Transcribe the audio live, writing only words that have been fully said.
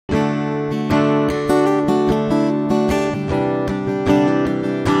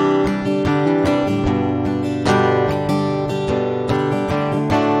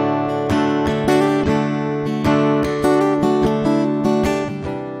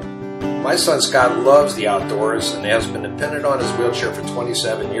My son Scott loves the outdoors and has been dependent on his wheelchair for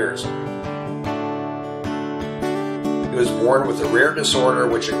 27 years. He was born with a rare disorder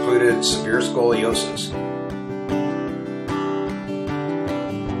which included severe scoliosis.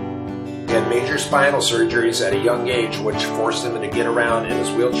 He had major spinal surgeries at a young age which forced him to get around in his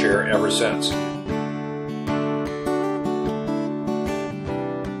wheelchair ever since.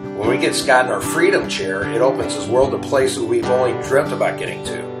 When we get Scott in our Freedom Chair, it opens his world to places we've only dreamt about getting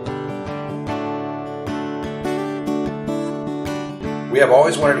to. We have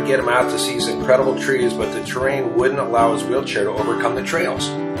always wanted to get him out to see these incredible trees, but the terrain wouldn't allow his wheelchair to overcome the trails.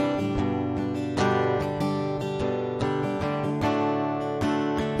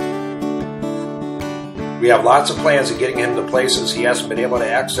 We have lots of plans of getting him to places he hasn't been able to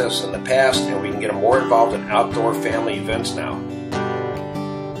access in the past, and we can get him more involved in outdoor family events now.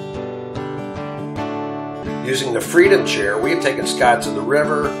 Using the Freedom Chair, we have taken Scott to the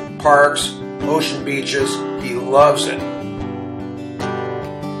river, parks, ocean beaches. He loves it.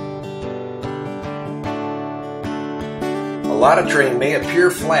 A lot of terrain may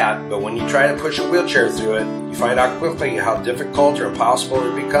appear flat, but when you try to push a wheelchair through it, you find out quickly how difficult or impossible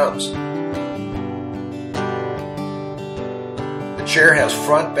it becomes. The chair has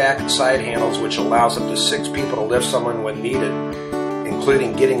front, back, and side handles which allows up to 6 people to lift someone when needed,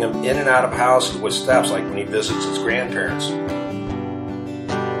 including getting him in and out of houses with steps like when he visits his grandparents.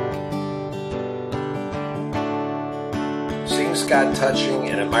 Seeing Scott touching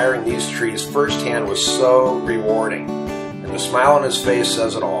and admiring these trees firsthand was so rewarding, and the smile on his face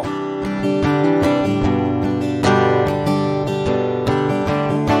says it all.